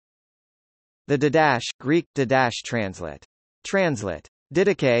The Didache, Greek, Didache translate. Translate.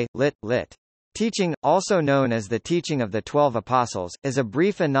 Didache, lit. Teaching, also known as the Teaching of the 12 Apostles, is a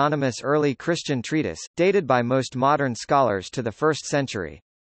brief anonymous early Christian treatise, dated by most modern scholars to the 1st century.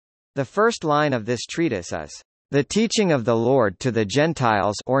 The first line of this treatise is, "The teaching of the Lord to the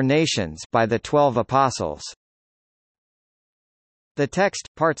Gentiles or nations by the 12 Apostles." The text,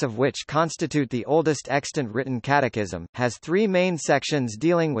 parts of which constitute the oldest extant written catechism, has 3 main sections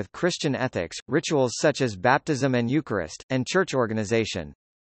dealing with Christian ethics, rituals such as baptism and Eucharist, and church organization.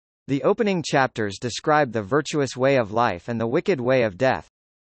 The opening chapters describe the virtuous way of life and the wicked way of death.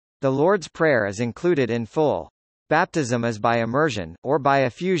 The Lord's Prayer is included in full. Baptism is by immersion, or by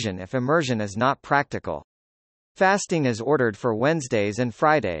effusion if immersion is not practical. Fasting is ordered for Wednesdays and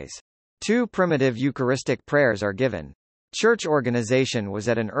Fridays. 2 primitive Eucharistic prayers are given. Church organization was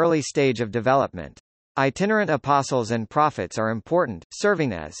at an early stage of development. Itinerant apostles and prophets are important,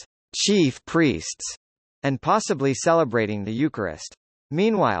 serving as chief priests and possibly celebrating the Eucharist.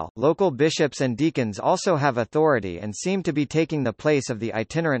 Meanwhile, local bishops and deacons also have authority and seem to be taking the place of the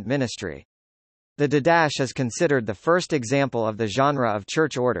itinerant ministry. The Didache is considered the first example of the genre of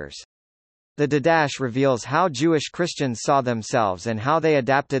church orders. The Didache reveals how Jewish Christians saw themselves and how they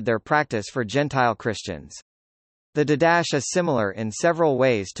adapted their practice for Gentile Christians. The Didache is similar in several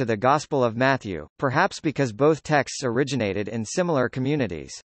ways to the Gospel of Matthew, perhaps because both texts originated in similar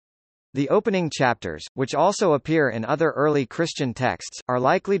communities. The opening chapters, which also appear in other early Christian texts, are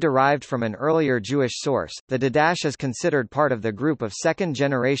likely derived from an earlier Jewish source. The Didache is considered part of the group of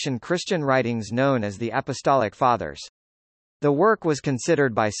second-generation Christian writings known as the Apostolic Fathers. The work was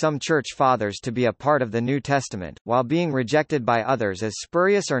considered by some church fathers to be a part of the New Testament, while being rejected by others as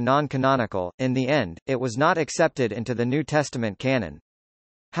spurious or non-canonical. In the end, it was not accepted into the New Testament canon.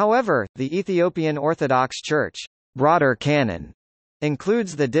 However, the Ethiopian Orthodox Church broader canon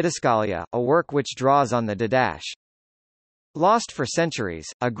includes the Didascalia, a work which draws on the Didache. Lost for centuries,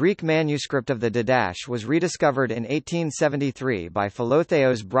 a Greek manuscript of the Didache was rediscovered in 1873 by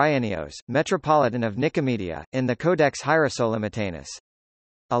Philotheos Bryennios, Metropolitan of Nicomedia, in the Codex Hierosolymitanus.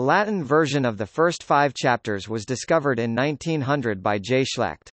 A Latin version of the first 5 chapters was discovered in 1900 by J.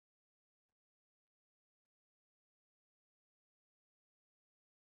 Schlecht.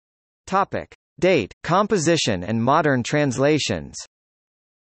 Topic: Date, composition and modern translations.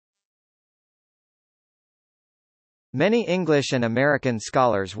 Many English and American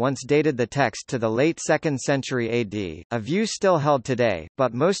scholars once dated the text to the late 2nd century AD, a view still held today,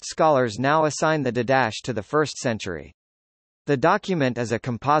 but most scholars now assign the Didache to the 1st century. The document is a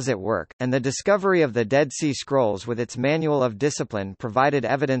composite work, and the discovery of the Dead Sea Scrolls with its manual of discipline provided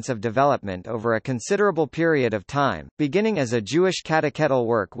evidence of development over a considerable period of time, beginning as a Jewish catechetical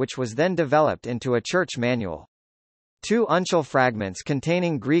work which was then developed into a church manual. 2 uncial fragments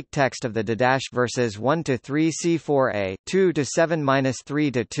containing Greek text of the Didache verses 1-3 C4a,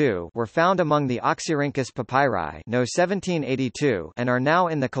 2-7-3-2 were found among the Oxyrhynchus papyri No. 1782 and are now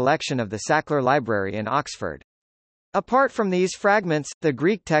in the collection of the Sackler Library in Oxford. Apart from these fragments, the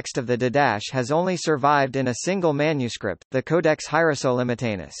Greek text of the Didache has only survived in a single manuscript, the Codex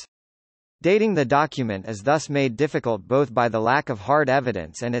Hierosolymitanus. Dating the document is thus made difficult both by the lack of hard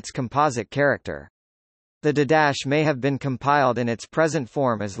evidence and its composite character. The Didache may have been compiled in its present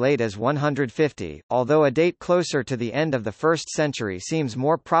form as late as 150, although a date closer to the end of the 1st century seems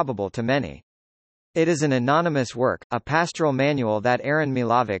more probable to many. It is an anonymous work, a pastoral manual that Aaron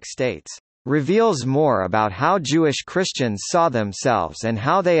Milovic states, "reveals more about how Jewish Christians saw themselves and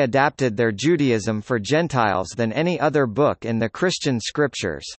how they adapted their Judaism for Gentiles than any other book in the Christian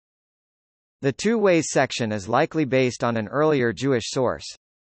scriptures." The 2 ways section is likely based on an earlier Jewish source.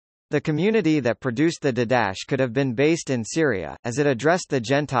 The community that produced the Didache could have been based in Syria, as it addressed the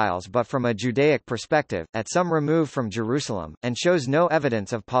Gentiles but from a Judaic perspective, at some remove from Jerusalem, and shows no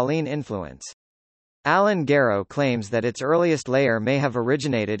evidence of Pauline influence. Alan Garrow claims that its earliest layer may have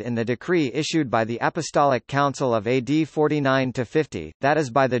originated in the decree issued by the Apostolic Council of AD 49-50, that is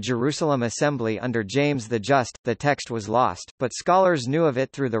by the Jerusalem Assembly under James the Just. The text was lost, but scholars knew of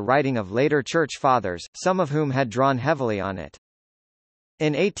it through the writing of later Church Fathers, some of whom had drawn heavily on it.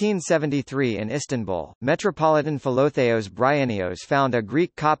 In 1873 in Istanbul, Metropolitan Philotheos Bryennios found a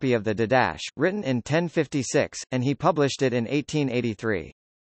Greek copy of the Didache, written in 1056, and he published it in 1883.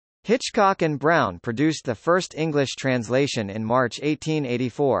 Hitchcock and Brown produced the first English translation in March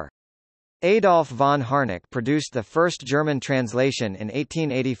 1884. Adolf von Harnack produced the first German translation in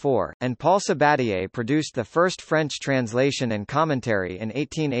 1884, and Paul Sabatier produced the first French translation and commentary in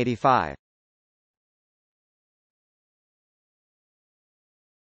 1885.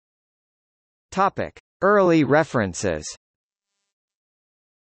 Topic: Early references.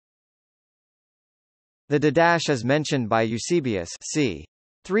 The Didache is mentioned by Eusebius c.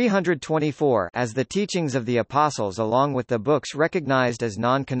 324 as the teachings of the Apostles along with the books recognized as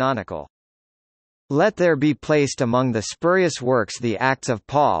non-canonical. Let there be placed among the spurious works the Acts of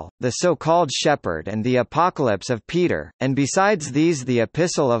Paul, the so-called Shepherd and the Apocalypse of Peter, and besides these the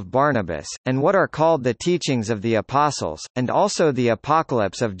Epistle of Barnabas, and what are called the teachings of the Apostles, and also the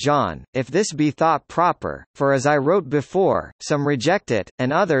Apocalypse of John, if this be thought proper, for as I wrote before, some reject it,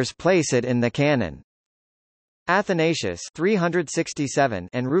 and others place it in the canon. Athanasius 367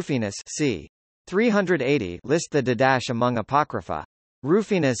 and Rufinus c. 380 list the Didache among Apocrypha.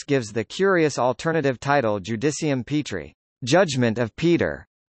 Rufinus gives the curious alternative title Judicium Petri, Judgment of Peter.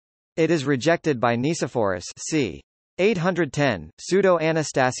 It is rejected by Nicephorus c. 810,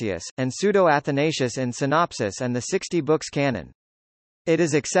 Pseudo-Anastasius, and Pseudo-Athanasius in Synopsis and the 60 Books Canon. It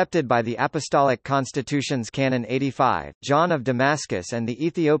is accepted by the Apostolic Constitutions Canon 85, John of Damascus and the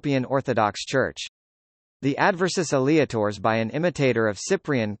Ethiopian Orthodox Church. The Adversus Aleators by an imitator of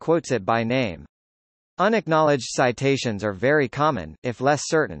Cyprian quotes it by name. Unacknowledged citations are very common, if less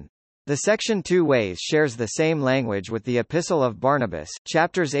certain. The section Two Ways shares the same language with the Epistle of Barnabas,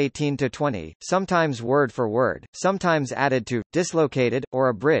 chapters 18-20, sometimes word for word, sometimes added to, dislocated, or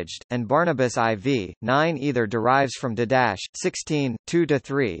abridged, and Barnabas IV, 9 either derives from Didache, 16,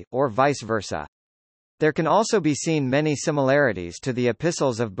 2-3, or vice versa. There can also be seen many similarities to the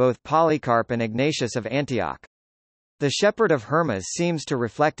epistles of both Polycarp and Ignatius of Antioch. The Shepherd of Hermas seems to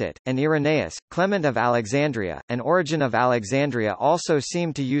reflect it, and Irenaeus, Clement of Alexandria, and Origen of Alexandria also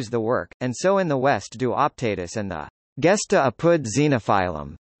seem to use the work, and so in the West do Optatus and the Gesta apud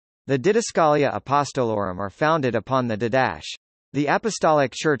Xenophilum. The Didascalia Apostolorum are founded upon the Didache. The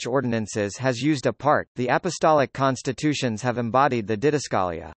Apostolic Church Ordinances has used a part, the Apostolic Constitutions have embodied the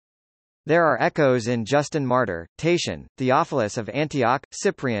Didascalia. There are echoes in Justin Martyr, Tatian, Theophilus of Antioch,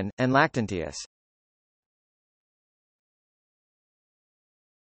 Cyprian, and Lactantius.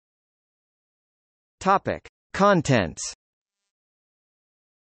 Topic: Contents.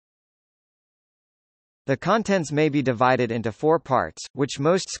 The contents may be divided into 4 parts, which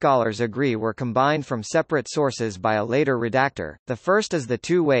most scholars agree were combined from separate sources by a later redactor. The first is the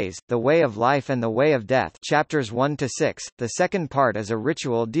Two Ways, the Way of Life and the Way of Death, chapters 1-6. The second part is a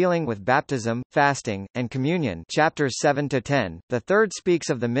ritual dealing with baptism, fasting, and communion, chapters 7-10. The third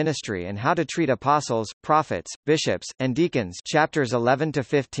speaks of the ministry and how to treat apostles, prophets, bishops, and deacons, chapters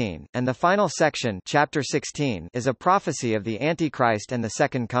 11-15. And the final section, chapter 16, is a prophecy of the Antichrist and the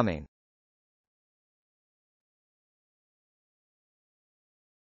Second Coming.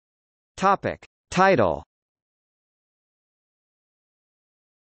 Topic. Title.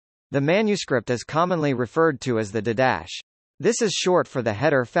 The manuscript is commonly referred to as the Didache. This is short for the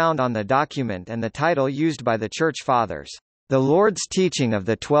header found on the document and the title used by the Church Fathers, The Lord's Teaching of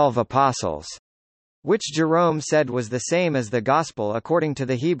the 12 Apostles, which Jerome said was the same as the Gospel according to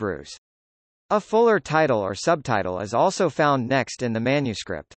the Hebrews. A fuller title or subtitle is also found next in the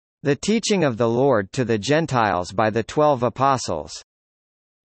manuscript, The Teaching of the Lord to the Gentiles by the 12 Apostles.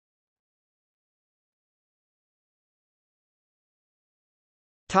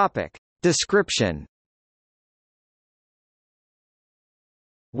 Topic. Description.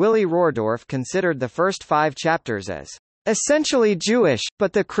 Willi Rohrdorf considered the first 5 chapters as essentially Jewish,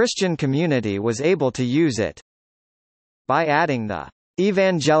 but the Christian community was able to use it by adding the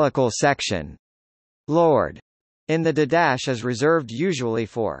evangelical section. Lord in the Didache is reserved usually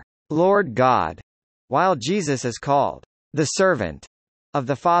for Lord God, while Jesus is called the servant of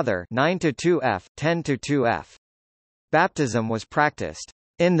the Father 9-2f, 10-2f. Baptism was practiced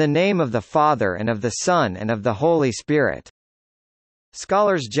in the name of the Father and of the Son and of the Holy Spirit.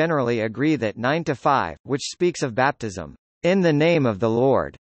 Scholars generally agree that 9-5, which speaks of baptism in the name of the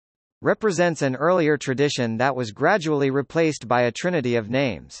Lord, represents an earlier tradition that was gradually replaced by a trinity of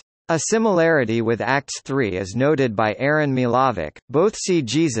names. A similarity with Acts 3 is noted by Aaron Milovic. Both see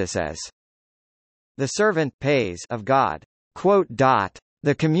Jesus as the servant of God.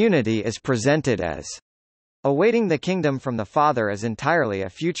 The community is presented as awaiting the kingdom from the Father as entirely a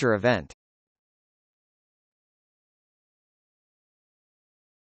future event.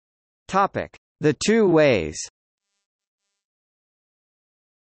 Topic: The Two Ways.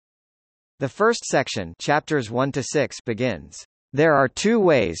 The first section, chapters 1-6, begins, "There are 2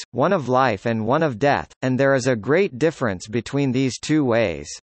 ways, one of life and one of death, and there is a great difference between these 2 ways."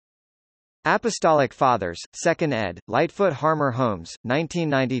 Apostolic Fathers, 2nd ed., Lightfoot Harmer Holmes,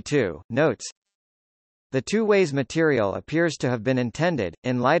 1992, notes, the Two Ways material appears to have been intended,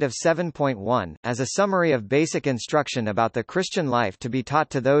 in light of 7.1, as a summary of basic instruction about the Christian life to be taught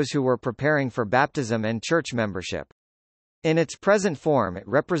to those who were preparing for baptism and church membership. In its present form it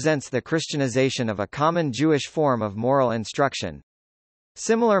represents the Christianization of a common Jewish form of moral instruction.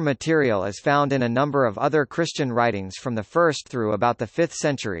 Similar material is found in a number of other Christian writings from the 1st through about the 5th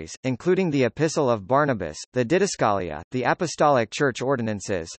centuries, including the Epistle of Barnabas, the Didascalia, the Apostolic Church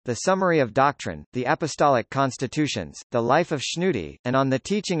Ordinances, the Summary of Doctrine, the Apostolic Constitutions, the Life of Schnudi, and on the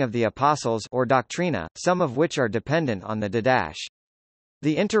Teaching of the Apostles or Doctrina, some of which are dependent on the Didache.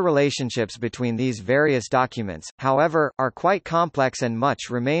 The interrelationships between these various documents, however, are quite complex and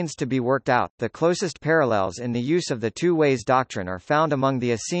much remains to be worked out. The closest parallels in the use of the two ways doctrine are found among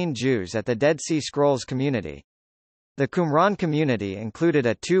the Essene Jews at the Dead Sea Scrolls community. The Qumran community included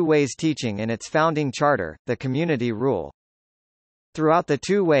a two ways teaching in its founding charter, the community rule. Throughout the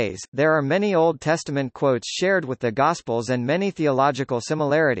two ways, there are many Old Testament quotes shared with the Gospels and many theological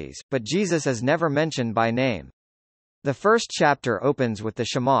similarities, but Jesus is never mentioned by name. The first chapter opens with the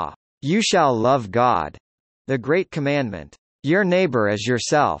Shema, "You shall love God," the Great Commandment, "Your neighbor as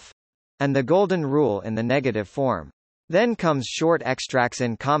yourself," and the Golden Rule in the negative form. Then comes short extracts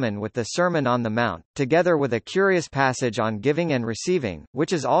in common with the Sermon on the Mount, together with a curious passage on giving and receiving,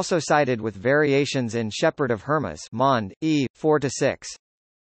 which is also cited with variations in Shepherd of Hermas Mond, E. 4-6.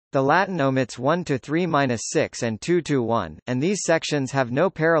 The Latin omits 1-3-6 and 2-1, and these sections have no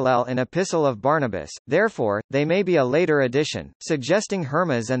parallel in Epistle of Barnabas, therefore, they may be a later addition, suggesting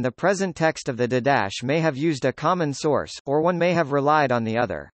Hermas and the present text of the Didache may have used a common source, or one may have relied on the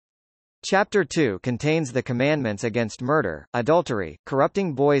other. Chapter 2 contains the commandments against murder, adultery,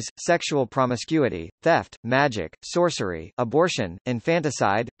 corrupting boys, sexual promiscuity, theft, magic, sorcery, abortion,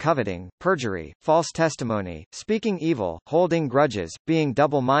 infanticide, coveting, perjury, false testimony, speaking evil, holding grudges, being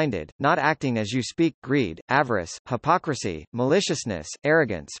double-minded, not acting as you speak, greed, avarice, hypocrisy, maliciousness,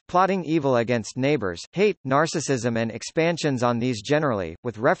 arrogance, plotting evil against neighbors, hate, narcissism and expansions on these generally,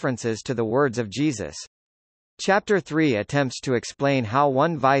 with references to the words of Jesus. Chapter 3 attempts to explain how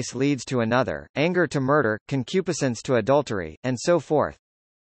one vice leads to another, anger to murder, concupiscence to adultery, and so forth.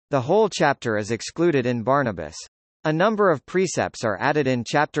 The whole chapter is excluded in Barnabas. A number of precepts are added in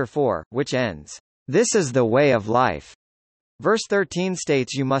chapter 4, which ends, "This is the way of life." Verse 13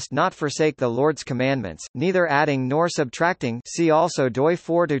 states you must not forsake the Lord's commandments, neither adding nor subtracting, see also Doi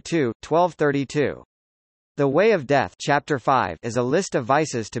 4-2, 12:32. The way of death, chapter 5, is a list of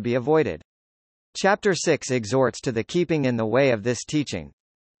vices to be avoided. Chapter 6 exhorts to the keeping in the way of this teaching.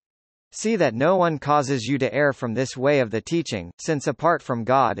 See that no one causes you to err from this way of the teaching, since apart from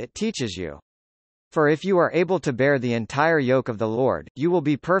God it teaches you. For if you are able to bear the entire yoke of the Lord, you will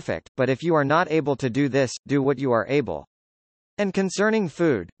be perfect, but if you are not able to do this, do what you are able. And concerning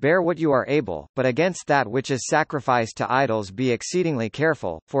food, bear what you are able, but against that which is sacrificed to idols be exceedingly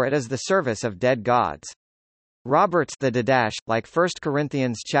careful, for it is the service of dead gods. Roberts, the Didache, like 1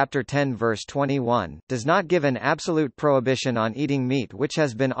 Corinthians chapter 10 verse 21, does not give an absolute prohibition on eating meat which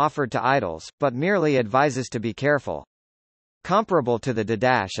has been offered to idols, but merely advises to be careful. Comparable to the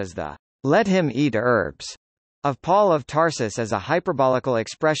Didache is the "let him eat herbs" of Paul of Tarsus as a hyperbolical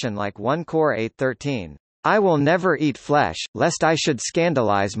expression like 1 Cor 8:13, "I will never eat flesh, lest I should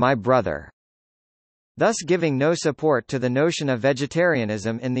scandalize my brother," thus giving no support to the notion of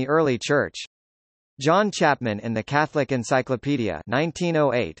vegetarianism in the early Church. John Chapman in the Catholic Encyclopedia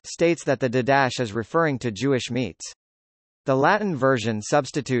 1908 states that the Didache is referring to Jewish meats. The Latin version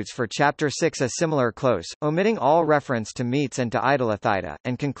substitutes for chapter 6 a similar clause, omitting all reference to meats and to idolathita,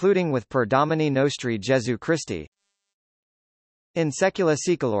 and concluding with Per Domini Nostri Jesu Christi. In Secula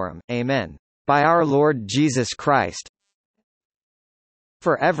Secularum, Amen. By our Lord Jesus Christ.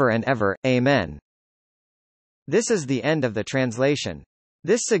 Forever and ever, Amen. This is the end of the translation.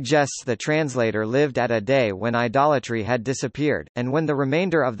 This suggests the translator lived at a day when idolatry had disappeared, and when the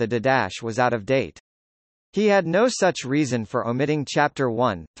remainder of the Didache was out of date. He had no such reason for omitting chapter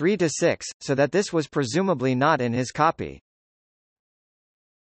 1, 3-6, so that this was presumably not in his copy.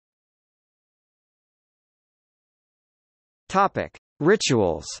 Topic: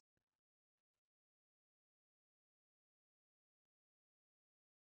 Rituals.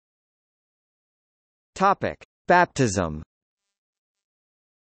 Topic: Baptism.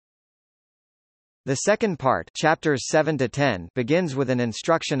 The second part, chapters 7-10, begins with an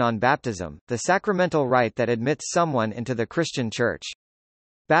instruction on baptism, the sacramental rite that admits someone into the Christian Church.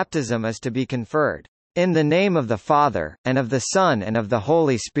 Baptism is to be conferred in the name of the Father, and of the Son and of the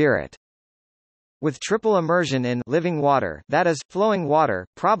Holy Spirit, with triple immersion in living water, that is, flowing water,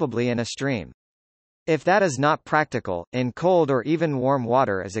 probably in a stream. If that is not practical, in cold or even warm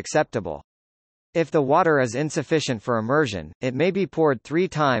water is acceptable. If the water is insufficient for immersion, it may be poured 3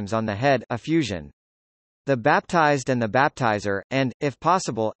 times on the head, effusion. The baptized and the baptizer, and, if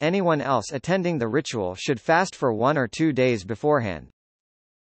possible, anyone else attending the ritual should fast for 1 or 2 days beforehand.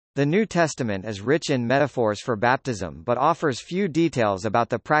 The New Testament is rich in metaphors for baptism but offers few details about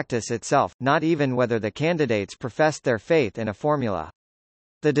the practice itself, not even whether the candidates professed their faith in a formula.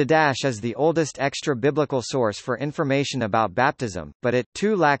 The Didache is the oldest extra-biblical source for information about baptism, but it,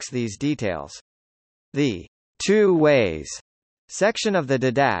 too, lacks these details. The 2 ways section of the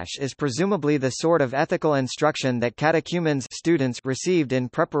Didache is presumably the sort of ethical instruction that catechumens students received in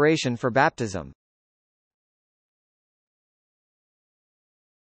preparation for baptism.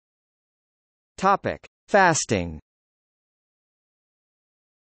 Topic: Fasting.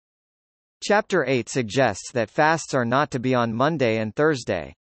 Chapter 8 suggests that fasts are not to be on Monday and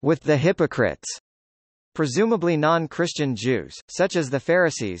Thursday, with the hypocrites, presumably non-Christian Jews, such as the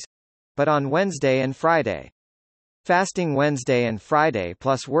Pharisees, but on Wednesday and Friday. Fasting Wednesday and Friday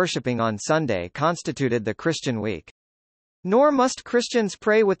plus worshipping on Sunday constituted the Christian week. Nor must Christians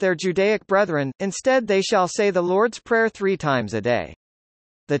pray with their Judaic brethren, instead they shall say the Lord's Prayer 3 times a day.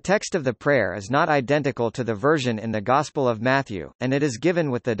 The text of the prayer is not identical to the version in the Gospel of Matthew, and it is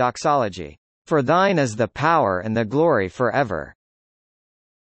given with the doxology, "For thine is the power and the glory forever."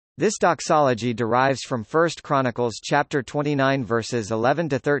 This doxology derives from 1 Chronicles chapter 29 verses 11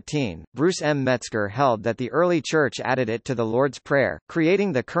 to 13. Bruce M. Metzger held that the early church added it to the Lord's Prayer,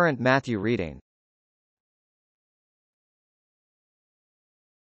 creating the current Matthew reading.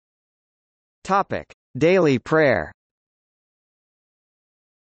 Topic: Daily prayer.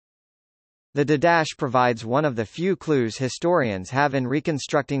 The Didache provides one of the few clues historians have in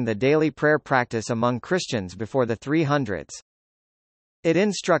reconstructing the daily prayer practice among Christians before the 300s. It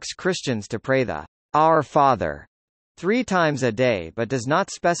instructs Christians to pray the Our Father 3 times a day but does not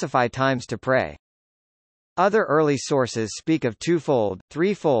specify times to pray. Other early sources speak of 2-fold,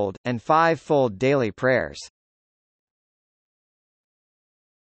 3-fold, and 5-fold daily prayers.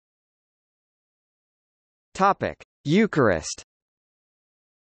 Topic: Eucharist.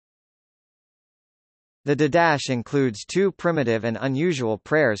 The Didache includes 2 primitive and unusual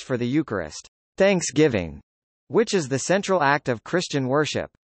prayers for the Eucharist, thanksgiving, which is the central act of Christian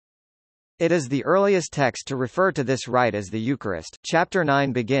worship. It is the earliest text to refer to this rite as the Eucharist. Chapter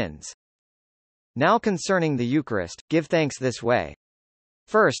 9 begins, Now concerning the Eucharist, give thanks this way.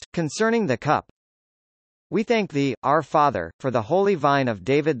 First, concerning the cup. We thank thee, our Father, for the holy vine of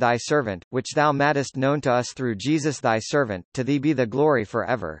David thy servant, which thou madest known to us through Jesus thy servant, to thee be the glory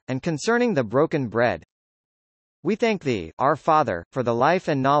forever. And concerning the broken bread, we thank thee, our Father, for the life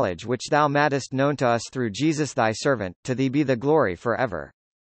and knowledge which thou madest known to us through Jesus thy servant, to thee be the glory forever.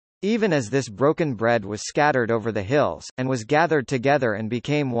 Even as this broken bread was scattered over the hills, and was gathered together and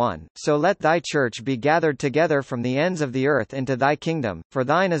became one, so let thy church be gathered together from the ends of the earth into thy kingdom, for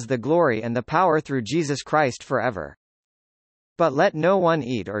thine is the glory and the power through Jesus Christ forever. But let no one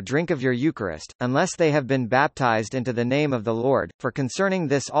eat or drink of your Eucharist, unless they have been baptized into the name of the Lord, for concerning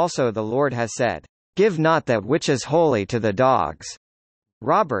this also the Lord has said, Give not that which is holy to the dogs.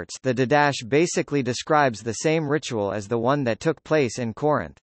 Roberts. The Didache basically describes the same ritual as the one that took place in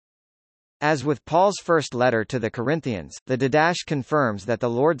Corinth. As with Paul's first letter to the Corinthians, the Didache confirms that the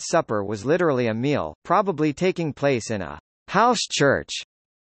Lord's Supper was literally a meal, probably taking place in a house church.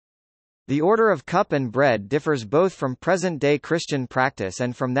 The order of cup and bread differs both from present-day Christian practice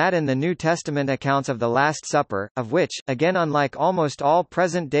and from that in the New Testament accounts of the Last Supper, of which, again unlike almost all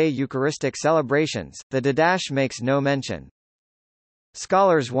present-day Eucharistic celebrations, the Didache makes no mention.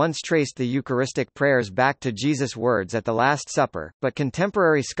 Scholars once traced the Eucharistic prayers back to Jesus' words at the Last Supper, but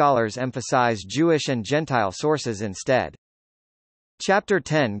contemporary scholars emphasize Jewish and Gentile sources instead. Chapter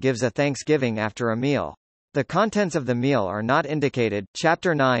 10 gives a thanksgiving after a meal. The contents of the meal are not indicated.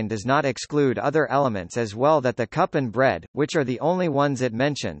 Chapter 9 does not exclude other elements as well that the cup and bread, which are the only ones it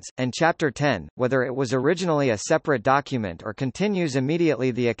mentions, and Chapter 10, whether it was originally a separate document or continues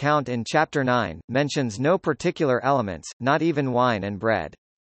immediately the account in Chapter 9, mentions no particular elements, not even wine and bread.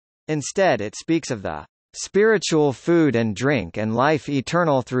 Instead it speaks of the spiritual food and drink and life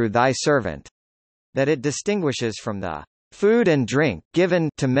eternal through thy servant, that it distinguishes from the food and drink given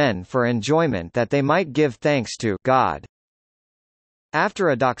to men for enjoyment that they might give thanks to God. After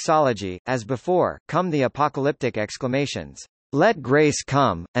a doxology, as before, come the apocalyptic exclamations, Let grace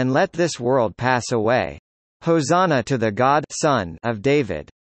come, and let this world pass away. Hosanna to the God Son of David.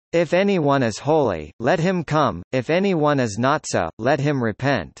 If anyone is holy, let him come, if anyone is not so, let him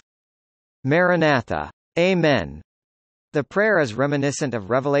repent. Maranatha. Amen. The prayer is reminiscent of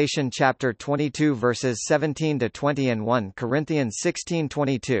Revelation chapter 22 verses 17 to 20 and 1 Corinthians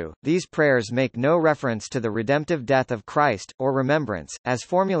 16:22. These prayers make no reference to the redemptive death of Christ or remembrance, as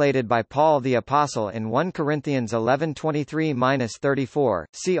formulated by Paul the apostle in 1 Corinthians 11:23-34.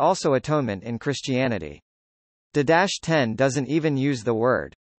 See also atonement in Christianity. Didache 10 doesn't even use the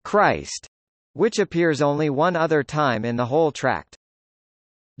word Christ, which appears only one other time in the whole tract.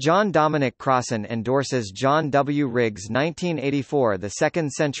 John Dominic Crossan endorses John W. Riggs' 1984 the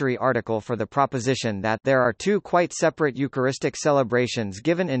second-century article for the proposition that there are two quite separate Eucharistic celebrations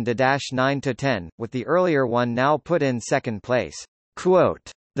given in Didache 9-10, with the earlier one now put in second place.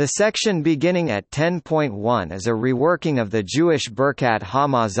 Quote, "The section beginning at 10.1 is a reworking of the Jewish Birkat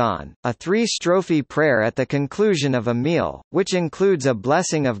HaMazon, a three-strophe prayer at the conclusion of a meal, which includes a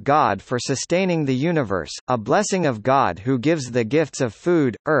blessing of God for sustaining the universe, a blessing of God who gives the gifts of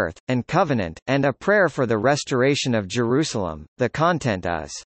food, earth, and covenant, and a prayer for the restoration of Jerusalem. The content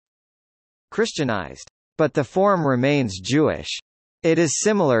is Christianized, but the form remains Jewish. It is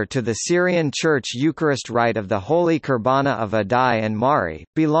similar to the Syrian Church Eucharist rite of the Holy Kurbana of Adai and Mari,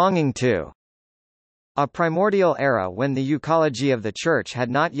 belonging to a primordial era when the euchology of the Church had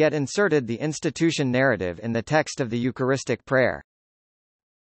not yet inserted the institution narrative in the text of the Eucharistic prayer.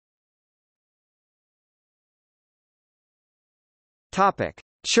 Topic: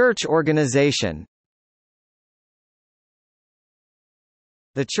 Church organization.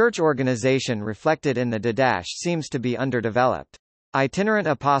 The church organization reflected in the Didache seems to be underdeveloped. Itinerant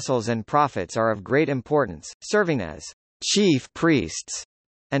apostles and prophets are of great importance, serving as chief priests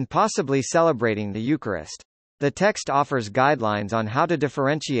and possibly celebrating the Eucharist. The text offers guidelines on how to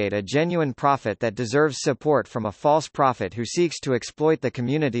differentiate a genuine prophet that deserves support from a false prophet who seeks to exploit the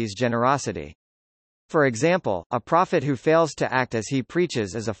community's generosity. For example, a prophet who fails to act as he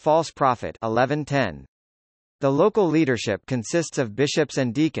preaches is a false prophet. 11:10. The local leadership consists of bishops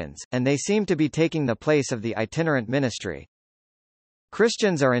and deacons, and they seem to be taking the place of the itinerant ministry.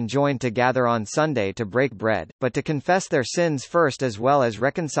 Christians are enjoined to gather on Sunday to break bread, but to confess their sins first as well as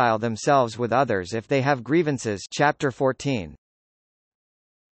reconcile themselves with others if they have grievances. Chapter 14.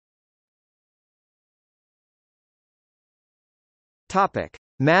 Topic: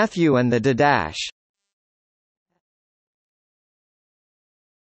 Matthew and the Didache.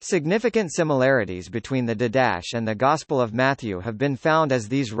 Significant similarities between the Didache and the Gospel of Matthew have been found as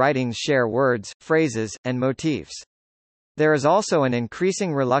these writings share words, phrases, and motifs. There is also an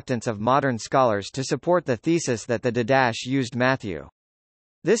increasing reluctance of modern scholars to support the thesis that the Didache used Matthew.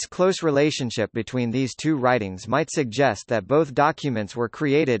 This close relationship between these two writings might suggest that both documents were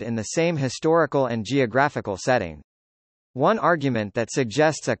created in the same historical and geographical setting. One argument that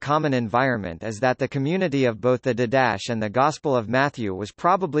suggests a common environment is that the community of both the Didache and the Gospel of Matthew was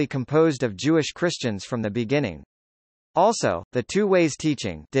probably composed of Jewish Christians from the beginning. Also, the two ways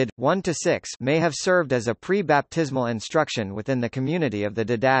teaching did 1-6 may have served as a pre-baptismal instruction within the community of the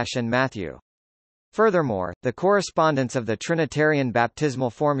Didache and Matthew. Furthermore, the correspondence of the Trinitarian baptismal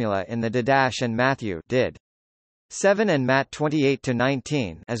formula in the Didache and Matthew did 7 and Matt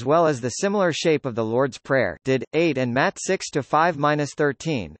 28-19 as well as the similar shape of the Lord's Prayer did 8 and Matt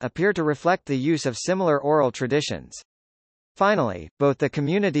 6-5-13 appear to reflect the use of similar oral traditions. Finally, both the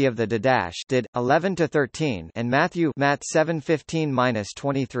community of the Didache did 11-13 and Matthew Matt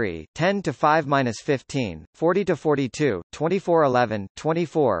 7:15-23, 10-5-15, 40-42, 24:11,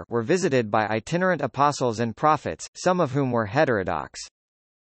 24 were visited by itinerant apostles and prophets, some of whom were heterodox.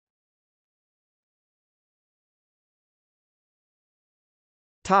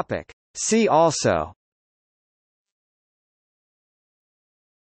 Topic: See also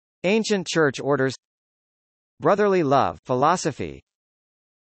Ancient Church Orders, Brotherly Love philosophy,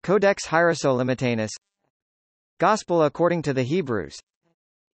 Codex Hierosolymitanus, Gospel according to the Hebrews.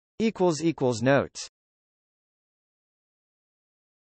 Notes